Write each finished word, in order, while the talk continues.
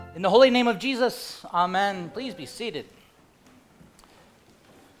In the holy name of Jesus, amen. Please be seated.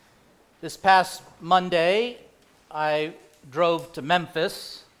 This past Monday, I drove to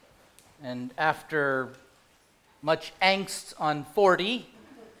Memphis, and after much angst on 40,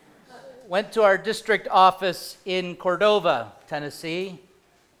 went to our district office in Cordova, Tennessee,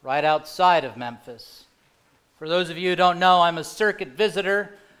 right outside of Memphis. For those of you who don't know, I'm a circuit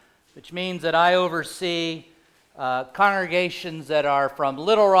visitor, which means that I oversee congregations that are from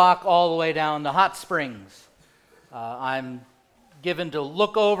Little Rock all the way down to Hot Springs. I'm given to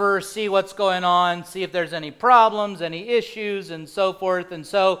look over, see what's going on, see if there's any problems, any issues, and so forth. And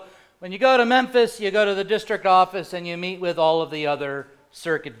so when you go to Memphis, you go to the district office and you meet with all of the other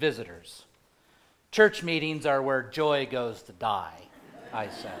circuit visitors. Church meetings are where joy goes to die, I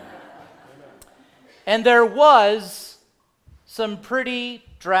say. And there was some pretty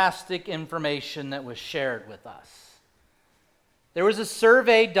drastic information that was shared with us. There was a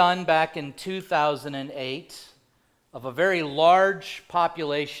survey done back in 2008 of a very large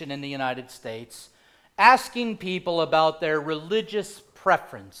population in the United States, asking people about their religious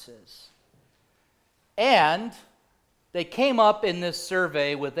preferences. And they came up in this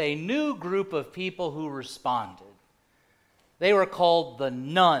survey with a new group of people who responded. They were called the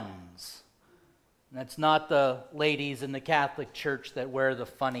nuns. That's not the ladies in the Catholic Church that wear the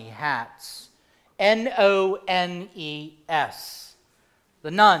funny hats. N-O-N-E-S.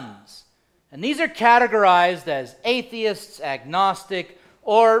 The nuns. And these are categorized as atheists, agnostic,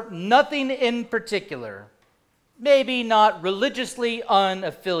 or nothing in particular. Maybe not religiously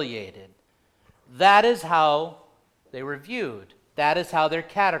unaffiliated. That is how they were viewed. That is how they're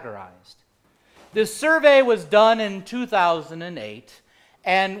categorized. This survey was done in 2008.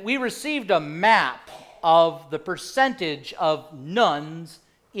 And we received a map of the percentage of nuns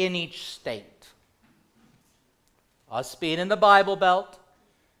in each state. Us being in the Bible Belt,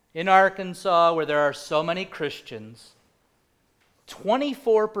 in Arkansas, where there are so many Christians,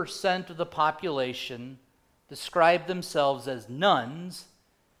 24% of the population describe themselves as nuns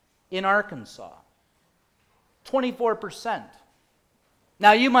in Arkansas. 24%.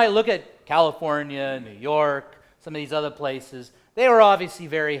 Now, you might look at California, New York, some of these other places. They were obviously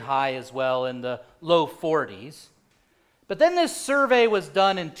very high as well, in the low 40s. But then this survey was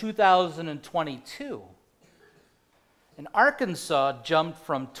done in 2022. And Arkansas jumped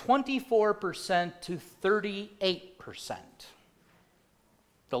from 24% to 38%.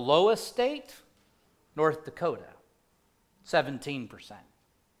 The lowest state, North Dakota, 17%.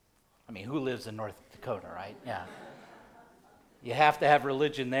 I mean, who lives in North Dakota, right? Yeah. You have to have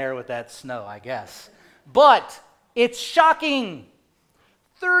religion there with that snow, I guess. But it's shocking.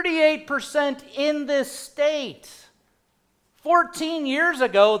 38% in this state. 14 years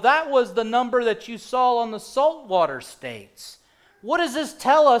ago, that was the number that you saw on the saltwater states. What does this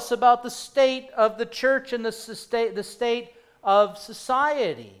tell us about the state of the church and the state of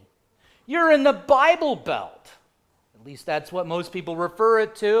society? You're in the Bible Belt. At least that's what most people refer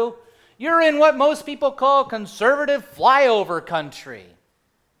it to. You're in what most people call conservative flyover country.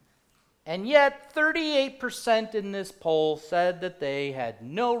 And yet, 38% in this poll said that they had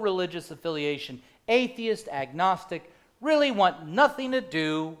no religious affiliation, atheist, agnostic, really want nothing to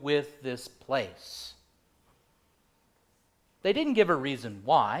do with this place. They didn't give a reason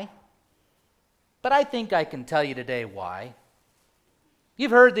why, but I think I can tell you today why.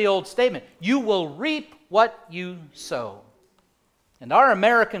 You've heard the old statement, you will reap what you sow. And our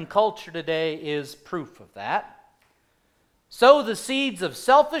American culture today is proof of that. Sow the seeds of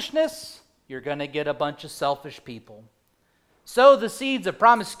selfishness, you're going to get a bunch of selfish people. Sow the seeds of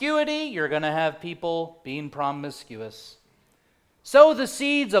promiscuity, you're going to have people being promiscuous. Sow the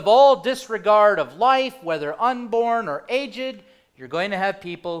seeds of all disregard of life, whether unborn or aged, you're going to have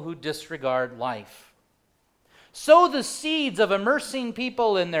people who disregard life. Sow the seeds of immersing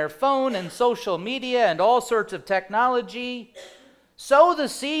people in their phone and social media and all sorts of technology. Sow the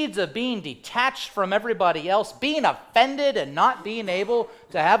seeds of being detached from everybody else, being offended and not being able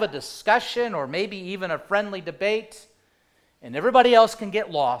to have a discussion or maybe even a friendly debate, and everybody else can get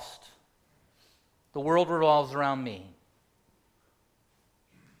lost. The world revolves around me.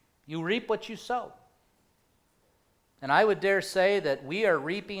 You reap what you sow. And I would dare say that we are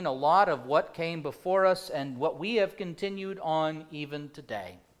reaping a lot of what came before us and what we have continued on even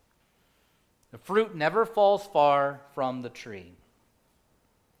today. The fruit never falls far from the tree.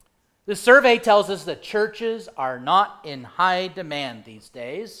 The survey tells us that churches are not in high demand these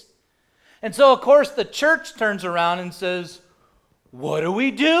days. And so, of course, the church turns around and says, what do we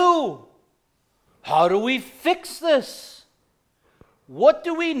do? How do we fix this? What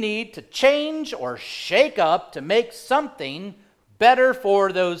do we need to change or shake up to make something better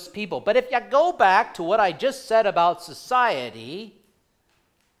for those people. But if you go back to what I just said about society,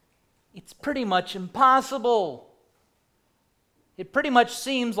 it's pretty much impossible. It pretty much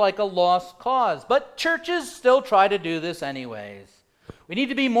seems like a lost cause. But churches still try to do this anyways. We need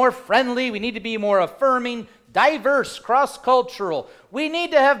to be more friendly. We need to be more affirming, diverse, cross-cultural. We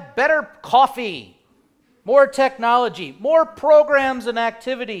need to have better coffee, more technology, more programs and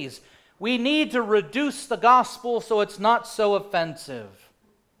activities. We need to reduce the gospel so it's not so offensive.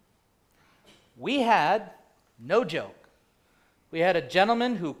 We had, no joke, we had a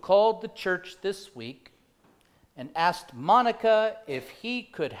gentleman who called the church this week and asked Monica if he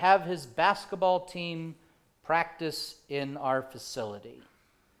could have his basketball team practice in our facility.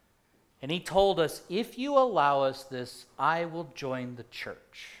 And he told us, if you allow us this, I will join the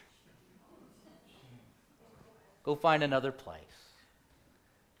church. Go find another place.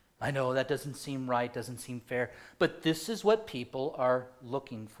 I know that doesn't seem right, doesn't seem fair, but this is what people are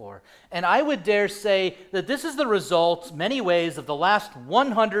looking for. And I would dare say that this is the result, many ways, of the last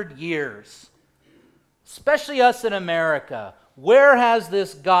 100 years, especially us in America. Where has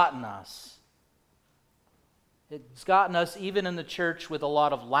this gotten us? It's gotten us even in the church with a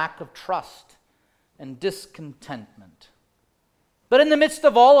lot of lack of trust and discontentment. But in the midst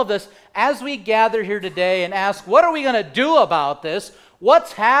of all of this, as we gather here today and ask, what are we going to do about this?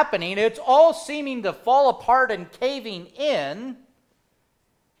 What's happening? It's all seeming to fall apart and caving in.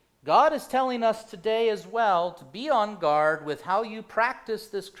 God is telling us today as well to be on guard with how you practice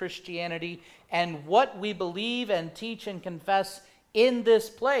this Christianity and what we believe and teach and confess in this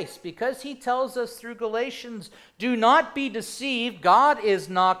place. Because he tells us through Galatians, do not be deceived, God is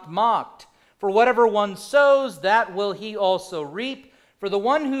not mocked. For whatever one sows, that will he also reap. For the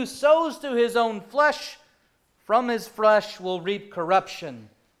one who sows to his own flesh, from his flesh will reap corruption.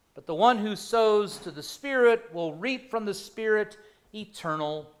 But the one who sows to the Spirit will reap from the Spirit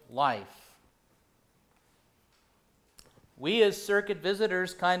eternal life. We as circuit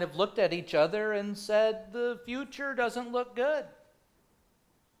visitors kind of looked at each other and said, the future doesn't look good.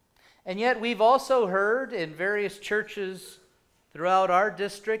 And yet we've also heard in various churches throughout our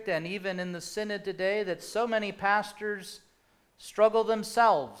district and even in the synod today that so many pastors struggle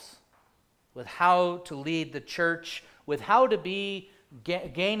themselves with how to lead the church, with how to be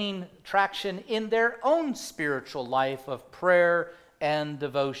gaining traction in their own spiritual life of prayer and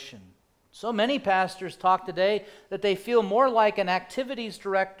devotion. So many pastors talk today that they feel more like an activities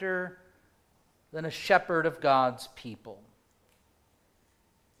director than a shepherd of God's people.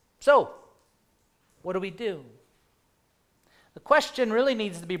 So, what do we do? The question really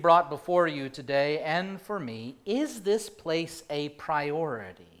needs to be brought before you today and for me, is this place a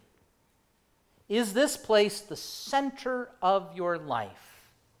priority? Is this place the center of your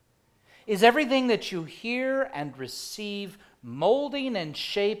life? Is everything that you hear and receive molding and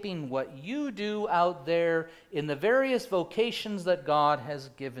shaping what you do out there in the various vocations that God has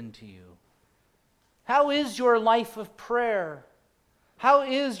given to you? How is your life of prayer? How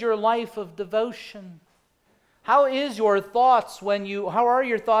is your life of devotion? How are your thoughts when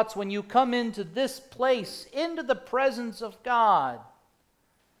you come into this place, into the presence of God?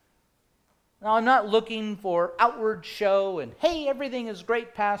 Now, I'm not looking for outward show and, hey, everything is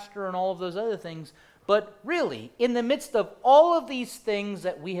great, Pastor, and all of those other things. But really, in the midst of all of these things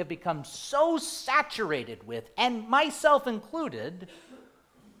that we have become so saturated with, and myself included,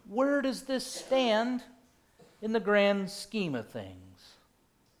 where does this stand in the grand scheme of things?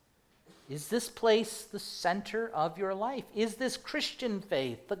 Is this place the center of your life? Is this Christian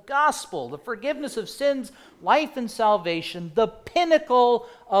faith, the gospel, the forgiveness of sins, life and salvation, the pinnacle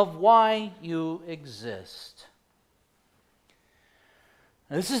of why you exist?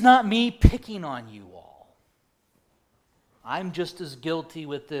 Now, this is not me picking on you all. I'm just as guilty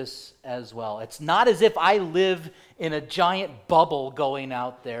with this as well. It's not as if I live in a giant bubble going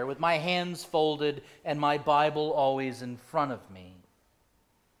out there with my hands folded and my Bible always in front of me.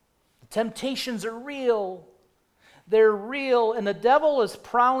 Temptations are real. They're real, and the devil is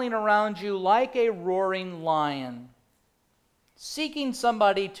prowling around you like a roaring lion, seeking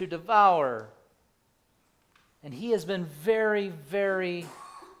somebody to devour. And he has been very, very,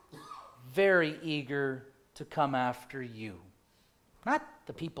 very eager to come after you. Not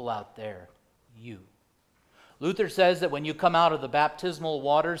the people out there, you. Luther says that when you come out of the baptismal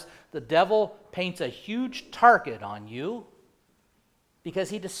waters, the devil paints a huge target on you,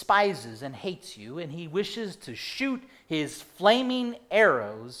 because he despises and hates you, and he wishes to shoot his flaming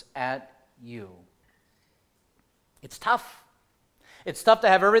arrows at you. It's tough. It's tough to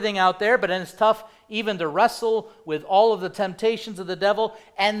have everything out there, but then it's tough even to wrestle with all of the temptations of the devil.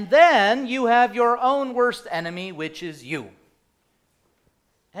 And then you have your own worst enemy, which is you.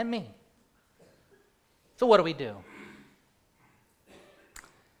 and me. So what do we do?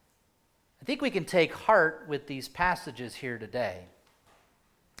 I think we can take heart with these passages here today.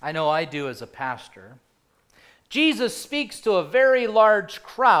 I know I do as a pastor. Jesus speaks to a very large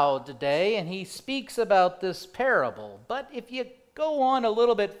crowd today, and he speaks about this parable. But if you go on a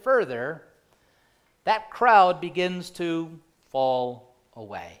little bit further, that crowd begins to fall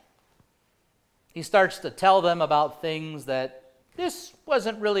away. He starts to tell them about things that this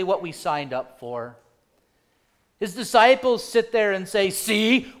wasn't really what we signed up for. His disciples sit there and say,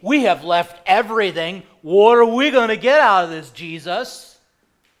 "See, we have left everything. What are we going to get out of this, Jesus?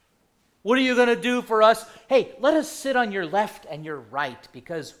 What are you going to do for us? Hey, let us sit on your left and your right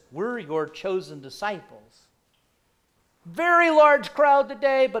because we're your chosen disciples." Very large crowd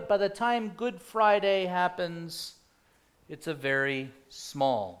today, but by the time Good Friday happens, it's a very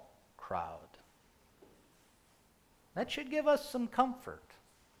small crowd. That should give us some comfort.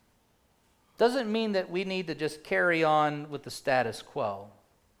 Doesn't mean that we need to just carry on with the status quo.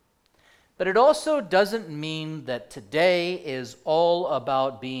 But it also doesn't mean that today is all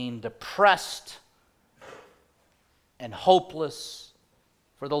about being depressed and hopeless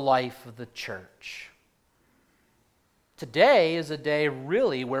for the life of the church. Today is a day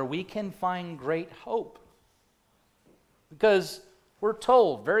really where we can find great hope. Because we're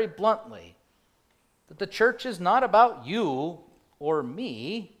told very bluntly that the church is not about you or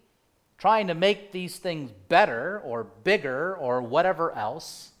me trying to make these things better or bigger or whatever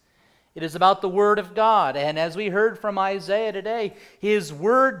else. It is about the Word of God. And as we heard from Isaiah today, His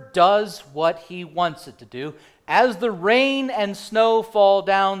Word does what He wants it to do. As the rain and snow fall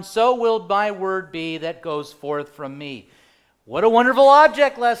down, so will my word be that goes forth from me. What a wonderful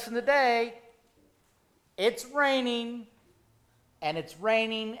object lesson today. It's raining, and it's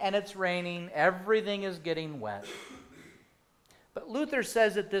raining, and it's raining. Everything is getting wet. But Luther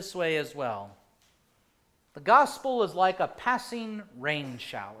says it this way as well. The gospel is like a passing rain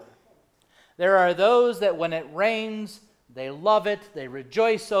shower. There are those that when it rains, they love it, they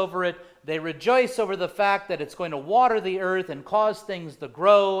rejoice over it, they rejoice over the fact that it's going to water the earth and cause things to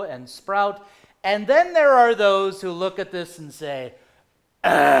grow and sprout. And then there are those who look at this and say,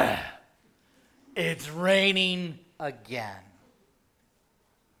 it's raining again.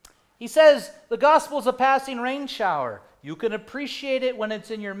 He says the gospel is a passing rain shower. You can appreciate it when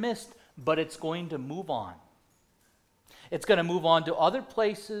it's in your midst, but it's going to move on. It's going to move on to other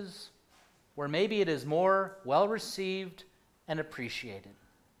places where maybe it is more well-received and appreciated.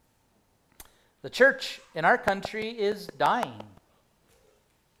 The church in our country is dying.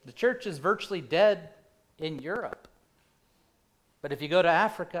 The church is virtually dead in Europe. But if you go to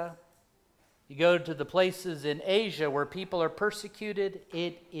Africa, you go to the places in Asia where people are persecuted,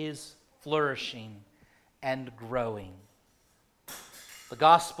 it is flourishing and growing. The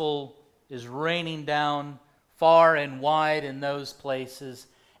gospel is raining down far and wide in those places.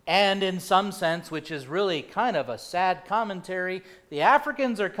 And in some sense, which is really kind of a sad commentary, the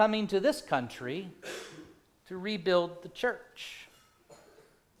Africans are coming to this country to rebuild the church.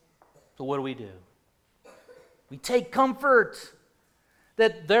 So what do? We take comfort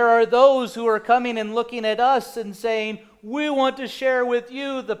that there are those who are coming and looking at us and saying, we want to share with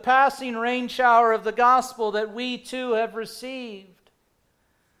you the passing rain shower of the gospel that we too have received.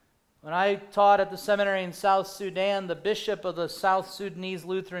 When I taught at the seminary in South Sudan, the bishop of the South Sudanese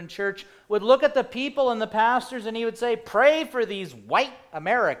Lutheran Church would look at the people and the pastors and he would say, pray for these white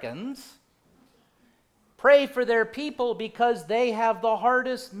Americans. Pray for their people because they have the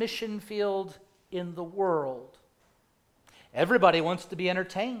hardest mission field in the world. Everybody wants to be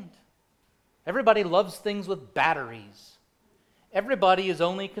entertained. Everybody loves things with batteries. Everybody is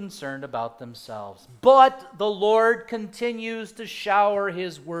only concerned about themselves. But the Lord continues to shower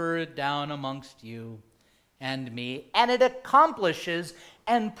His word down amongst you and me, and it accomplishes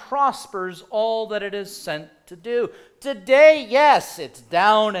and prospers all that it is sent to do. Today, yes, it's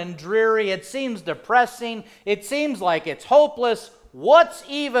down and dreary. It seems depressing. It seems like it's hopeless. What's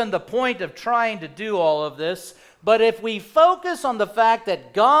even the point of trying to do all of this? But if we focus on the fact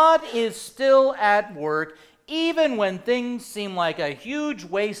that God is still at work, even when things seem like a huge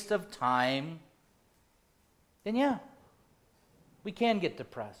waste of time, then yeah, we can get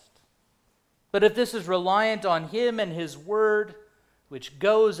depressed. But if this is reliant on Him and His Word, which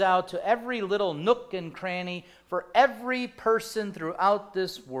goes out to every little nook and cranny for every person throughout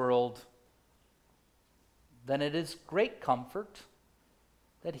this world, then it is great comfort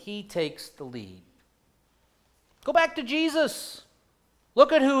that He takes the lead. Go back to Jesus.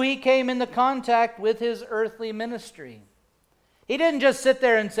 Look at who He came into contact with His earthly ministry. He didn't just sit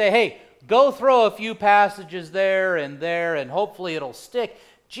there and say, hey, go throw a few passages there and hopefully it'll stick.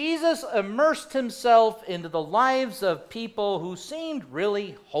 Jesus immersed himself into the lives of people who seemed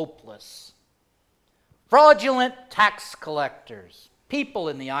really hopeless. Fraudulent tax collectors, people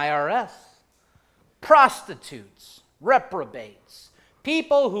in the IRS, prostitutes, reprobates,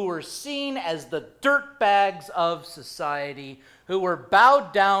 people who were seen as the dirtbags of society, who were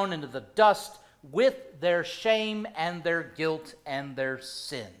bowed down into the dust with their shame and their guilt and their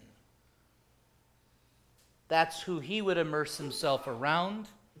sin. That's who he would immerse himself around.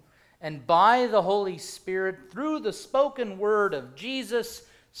 And by the Holy Spirit, through the spoken word of Jesus,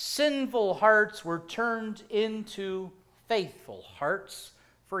 sinful hearts were turned into faithful hearts,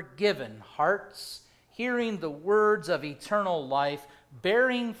 forgiven hearts, hearing the words of eternal life,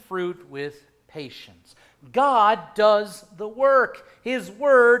 bearing fruit with patience. God does the work. His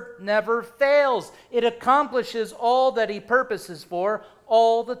word never fails. It accomplishes all that he purposes for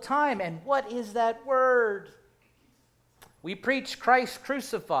all the time. And what is that word? We preach Christ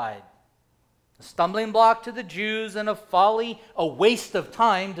crucified, a stumbling block to the Jews and a folly, a waste of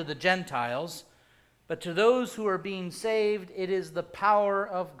time to the Gentiles. But to those who are being saved, it is the power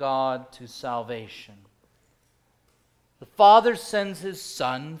of God to salvation. The Father sends his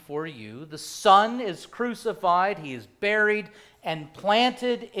Son for you. The Son is crucified. He is buried and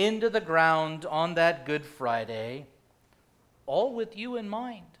planted into the ground on that Good Friday, all with you in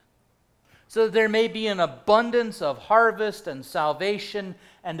mind, so that there may be an abundance of harvest and salvation,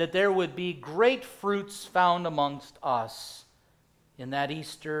 and that there would be great fruits found amongst us in that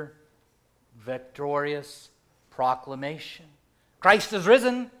Easter victorious proclamation. Christ is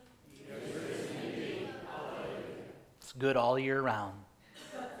risen. It's good all year round.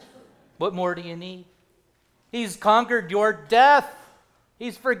 What more do you need? He's conquered your death.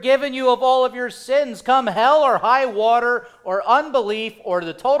 He's forgiven you of all of your sins. Come hell or high water or unbelief or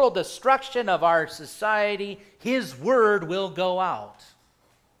the total destruction of our society, his word will go out.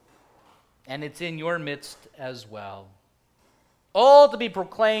 And it's in your midst as well. All to be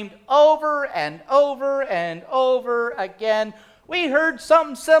proclaimed over and over and over again. We heard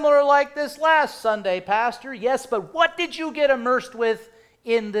something similar like this last Sunday, Pastor. Yes, but what did you get immersed with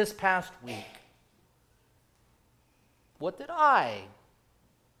in this past week? What did I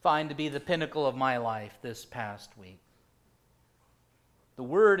find to be the pinnacle of my life this past week? The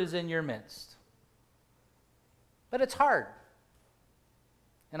word is in your midst. But it's hard.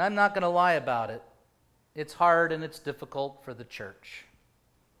 And I'm not going to lie about it. It's hard and it's difficult for the church.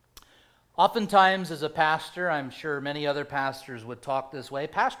 Oftentimes as a pastor, I'm sure many other pastors would talk this way.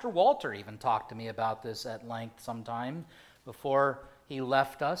 Pastor Walter even talked to me about this at length sometime before he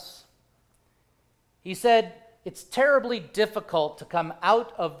left us. He said, it's terribly difficult to come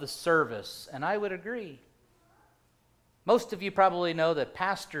out of the service, and I would agree. Most of you probably know that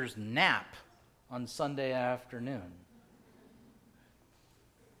pastors nap on Sunday afternoon.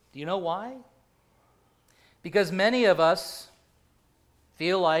 Do you know why? Because many of us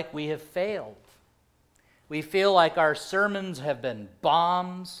feel like we have failed. We feel like our sermons have been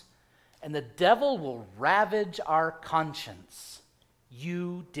bombs, and the devil will ravage our conscience.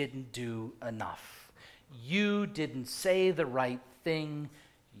 You didn't do enough. You didn't say the right thing.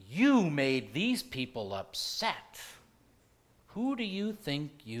 You made these people upset. Who do you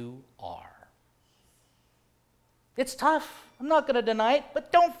think you are? It's tough. I'm not going to deny it,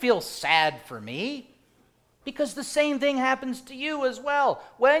 but don't feel sad for me. Because the same thing happens to you as well.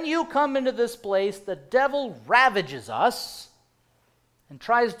 When you come into this place, the devil ravages us and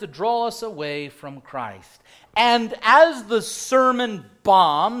tries to draw us away from Christ. And as the sermon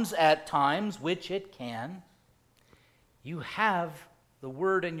bombs at times, which it can, you have the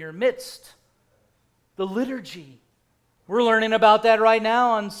word in your midst, the liturgy. We're learning about that right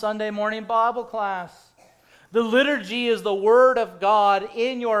now on Sunday morning Bible class. The liturgy is the word of God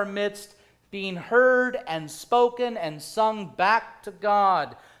in your midst, being heard and spoken and sung back to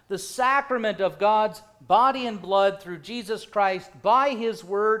God. The sacrament of God's body and blood through Jesus Christ by his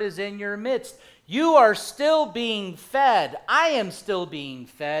word is in your midst. You are still being fed. I am still being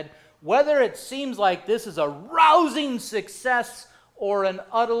fed, whether it seems like this is a rousing success or an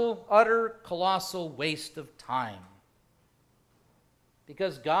utter colossal waste of time.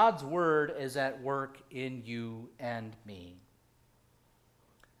 Because God's word is at work in you and me.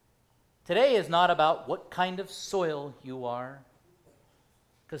 Today is not about what kind of soil you are,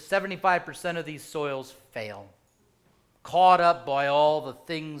 because 75% of these soils fail, caught up by all the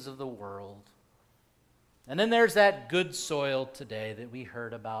things of the world. And then there's that good soil today that we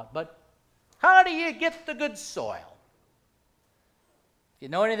heard about. But how do you get the good soil? If you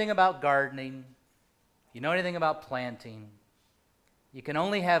know anything about gardening, if you know anything about planting, you can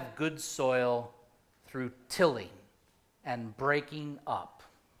only have good soil through tilling and breaking up.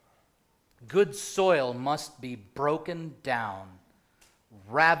 Good soil must be broken down,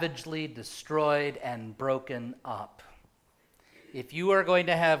 ravagely destroyed and broken up. If you are going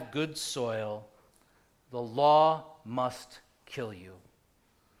to have good soil, the law must kill you.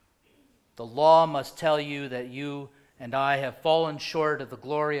 The law must tell you that you and I have fallen short of the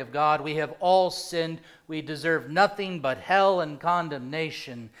glory of God. We have all sinned. We deserve nothing but hell and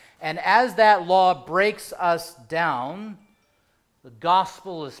condemnation. And as that law breaks us down, the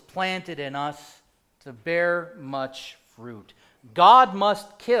gospel is planted in us to bear much fruit. God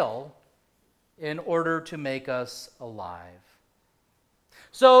must kill in order to make us alive.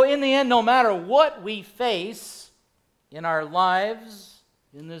 So in the end, no matter what we face in our lives,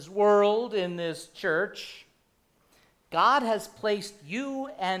 in this world, in this church, God has placed you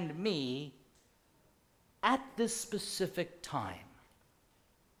and me at this specific time.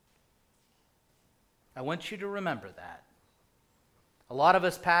 I want you to remember that. A lot of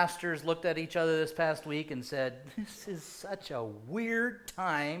us pastors looked at each other this past week and said, this is such a weird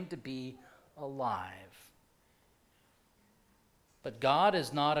time to be alive. But God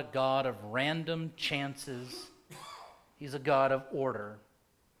is not a God of random chances. He's a God of order.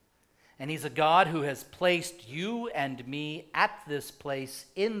 And He's a God who has placed you and me at this place,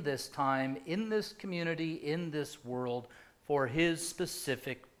 in this time, in this community, in this world, for His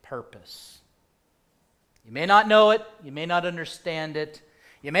specific purpose. You may not know it. You may not understand it.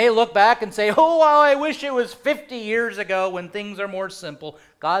 You may look back and say, oh, well, I wish it was 50 years ago when things are more simple.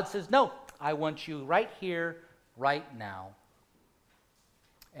 God says, no, I want you right here, right now.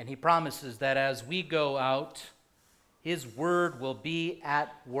 And He promises that as we go out, His word will be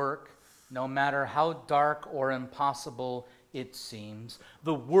at work, no matter how dark or impossible it seems.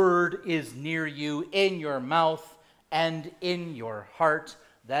 The word is near you, in your mouth and in your heart.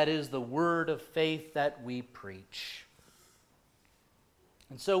 That is the word of faith that we preach.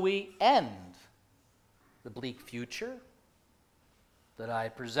 And so we end the bleak future that I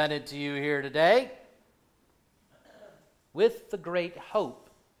presented to you here today with the great hope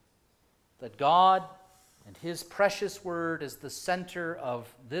that God and His precious word is the center of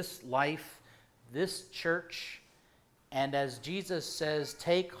this life, this church. And as Jesus says,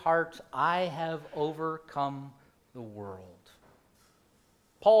 take heart, I have overcome the world.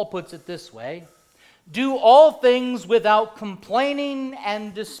 Paul puts it this way, do all things without complaining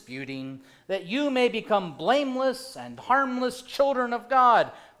and disputing, that you may become blameless and harmless children of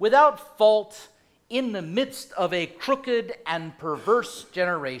God, without fault, in the midst of a crooked and perverse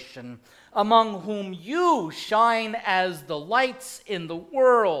generation, among whom you shine as the lights in the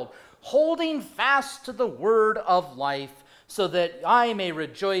world, holding fast to the word of life, so that I may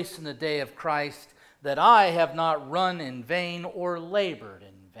rejoice in the day of Christ, that I have not run in vain or labored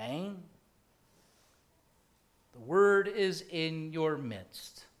in vain. The word is in your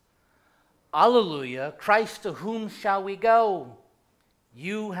midst. Alleluia, Christ, to whom shall we go?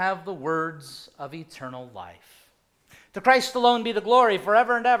 You have the words of eternal life. To Christ alone be the glory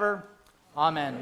forever and ever. Amen.